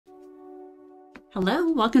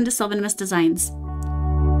Hello, welcome to Sylvanimous Designs.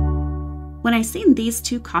 When I seen these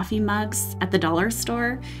two coffee mugs at the dollar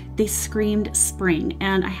store, they screamed spring,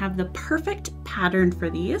 and I have the perfect pattern for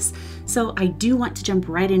these, so I do want to jump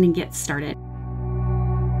right in and get started.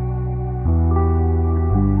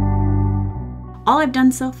 All I've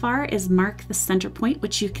done so far is mark the center point,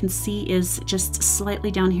 which you can see is just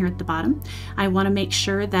slightly down here at the bottom. I want to make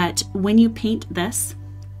sure that when you paint this,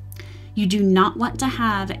 you do not want to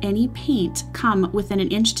have any paint come within 1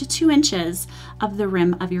 inch to 2 inches of the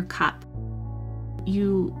rim of your cup.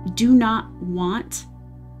 You do not want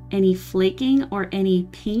any flaking or any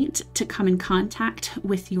paint to come in contact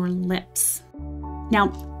with your lips. Now,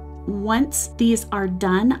 once these are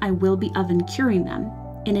done, I will be oven curing them.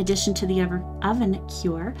 In addition to the oven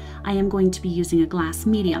cure, I am going to be using a glass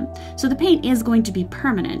medium. So the paint is going to be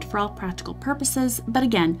permanent for all practical purposes, but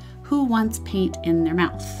again, who wants paint in their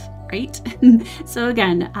mouth, right? So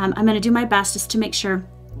again, I'm going to do my best just to make sure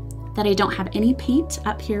that I don't have any paint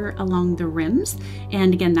up here along the rims.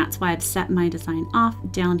 And again, that's why I've set my design off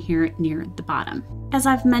down here near the bottom. As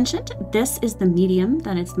I've mentioned, this is the medium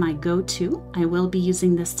that is my go-to. I will be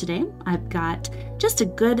using this today. I've got just a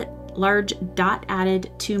good large dot added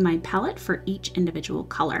to my palette for each individual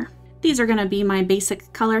color. These are going to be my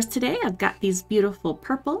basic colors today. I've got these beautiful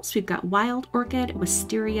purples. We've got Wild Orchid,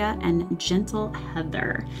 Wisteria, and Gentle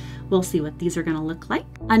Heather. We'll see what these are going to look like.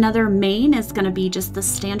 Another main is going to be just the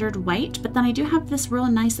standard white, but then I do have this real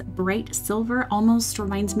nice bright silver, almost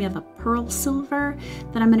reminds me of a pearl silver,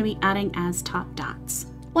 that I'm going to be adding as top dots.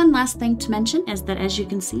 One last thing to mention is that, as you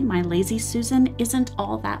can see, my Lazy Susan isn't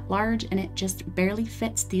all that large and it just barely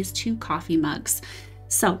fits these two coffee mugs.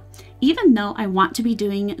 So even though I want to be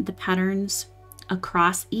doing the patterns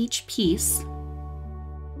across each piece,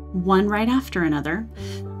 one right after another,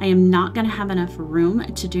 I am not going to have enough room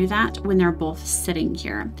to do that when they're both sitting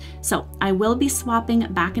here. So I will be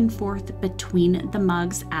swapping back and forth between the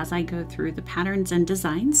mugs as I go through the patterns and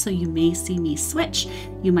designs. So you may see me switch.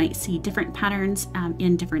 You might see different patterns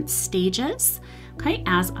in different stages, okay,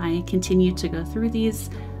 as I continue to go through these,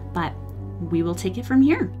 but we will take it from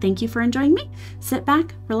here. Thank you for enjoying me. Sit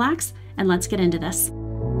back, relax, and let's get into this.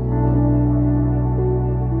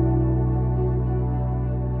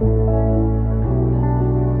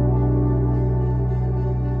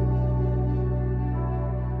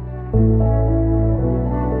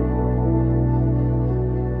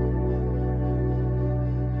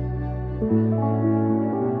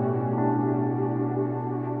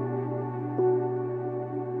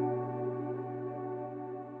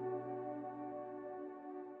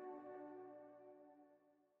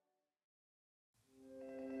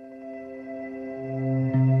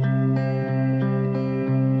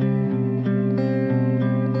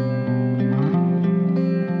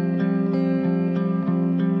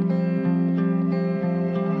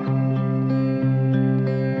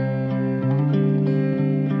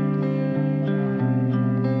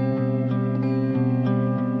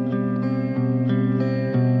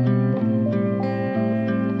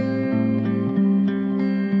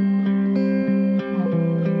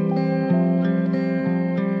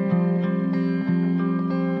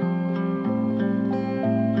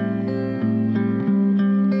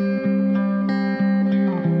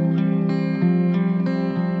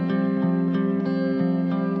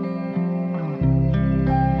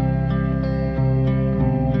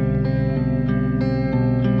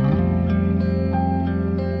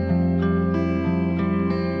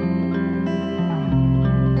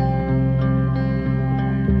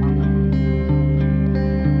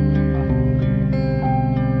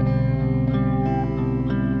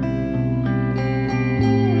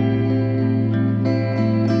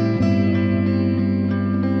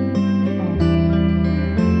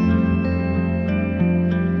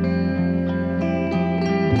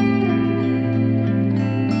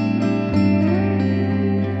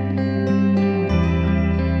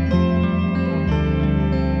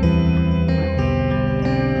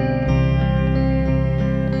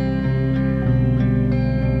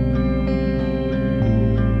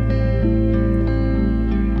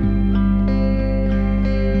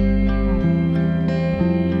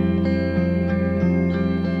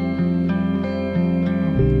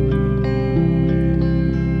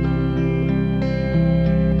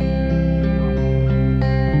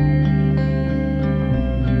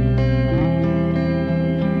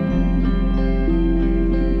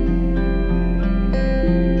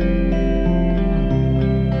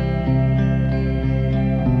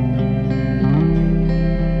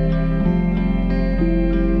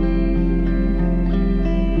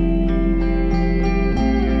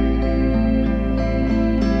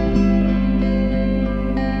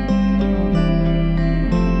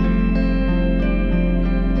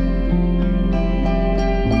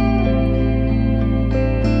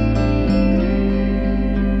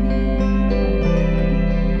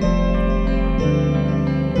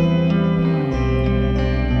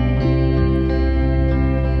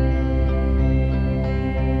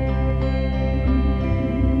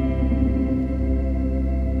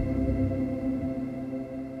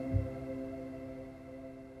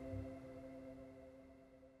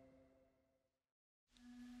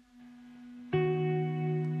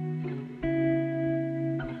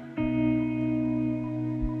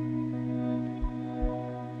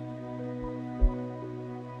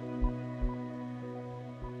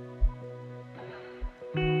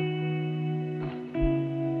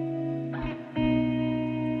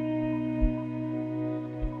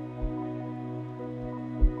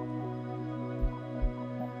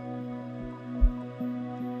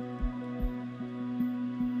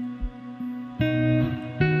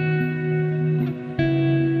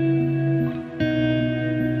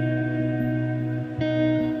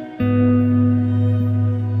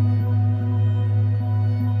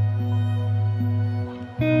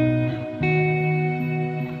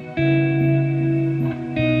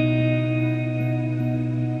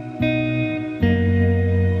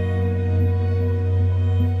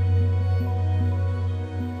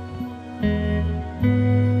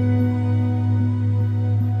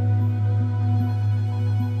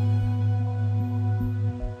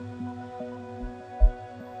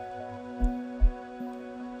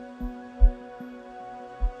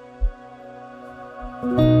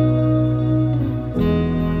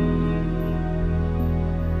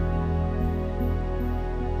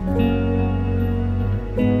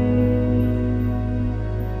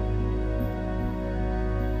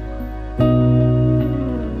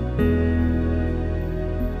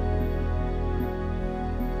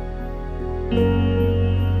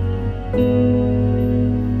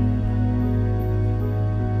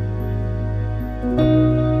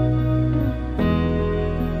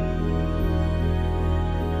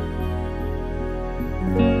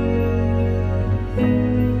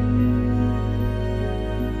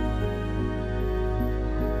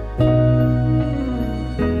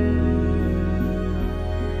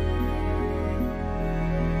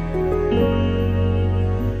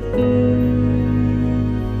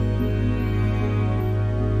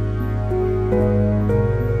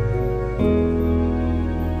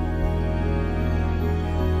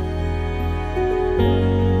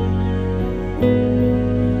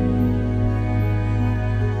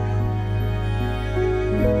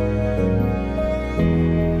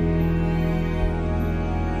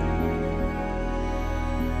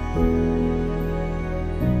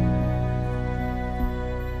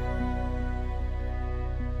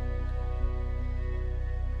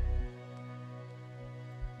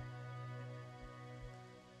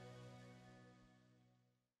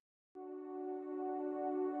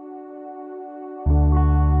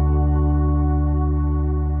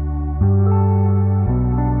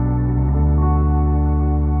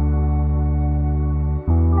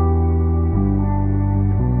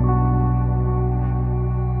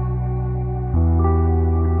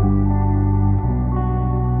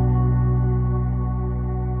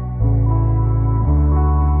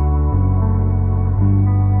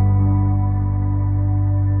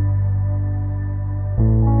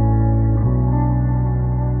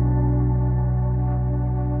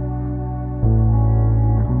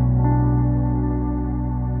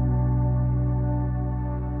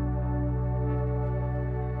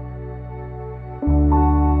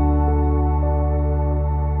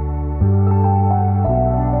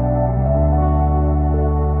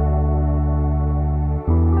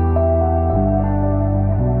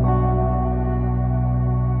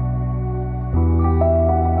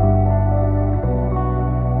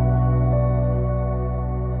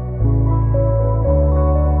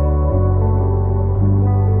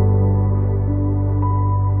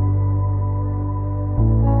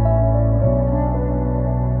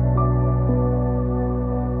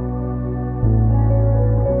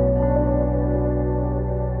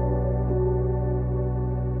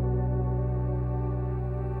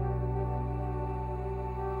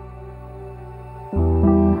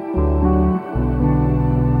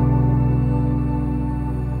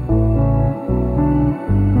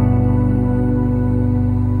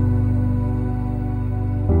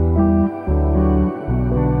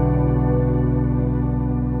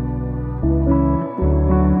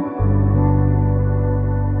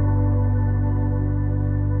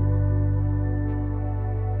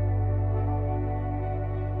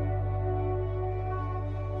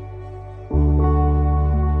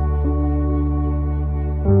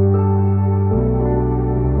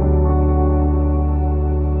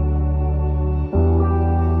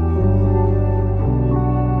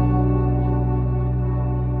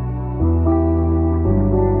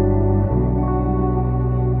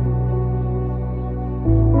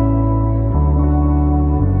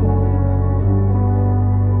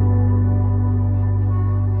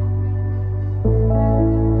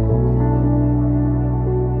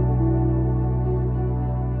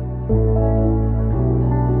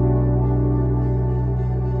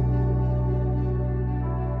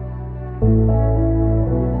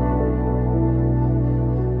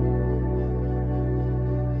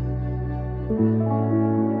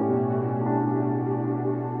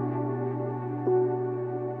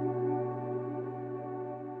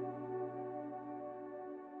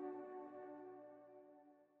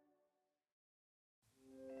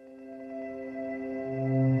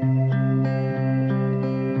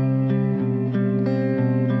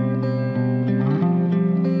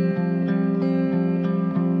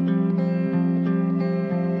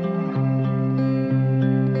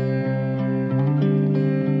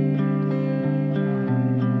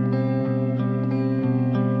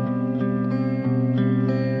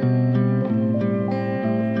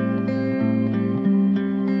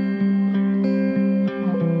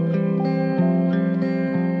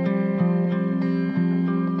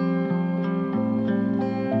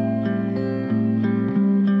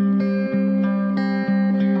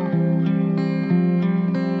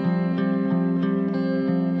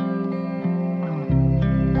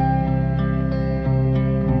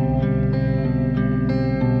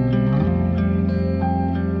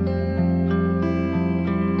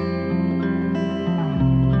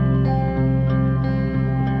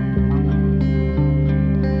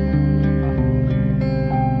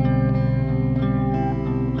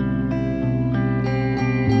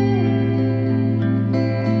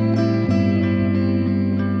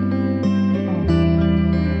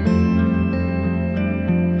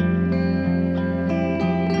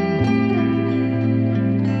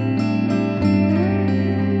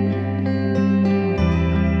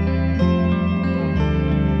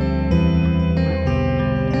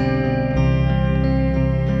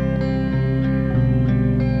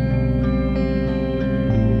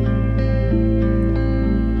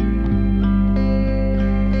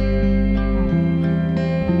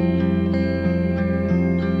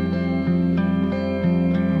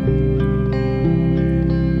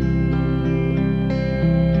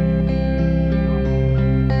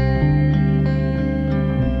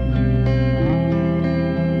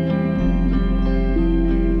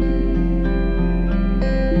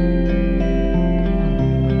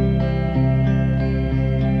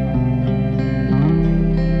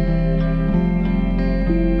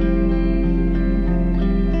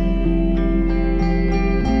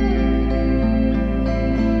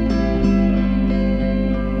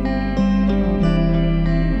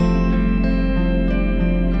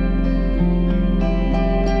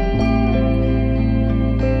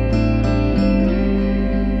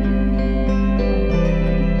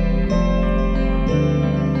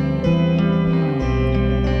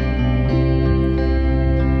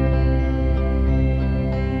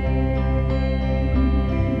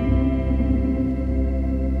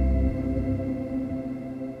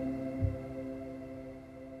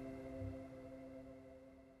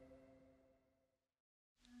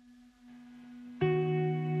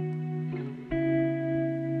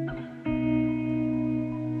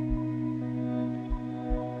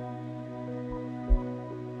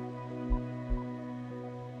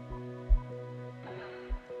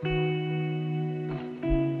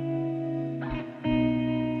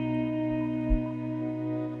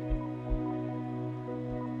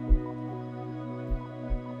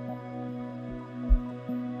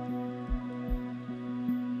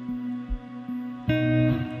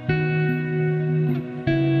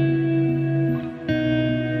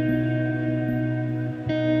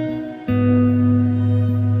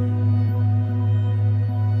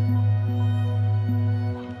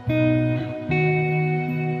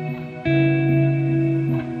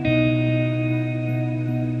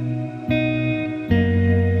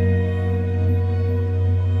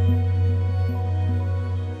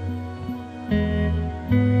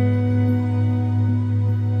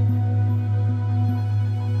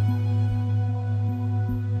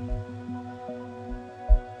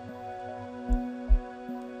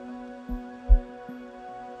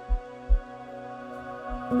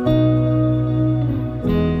 you.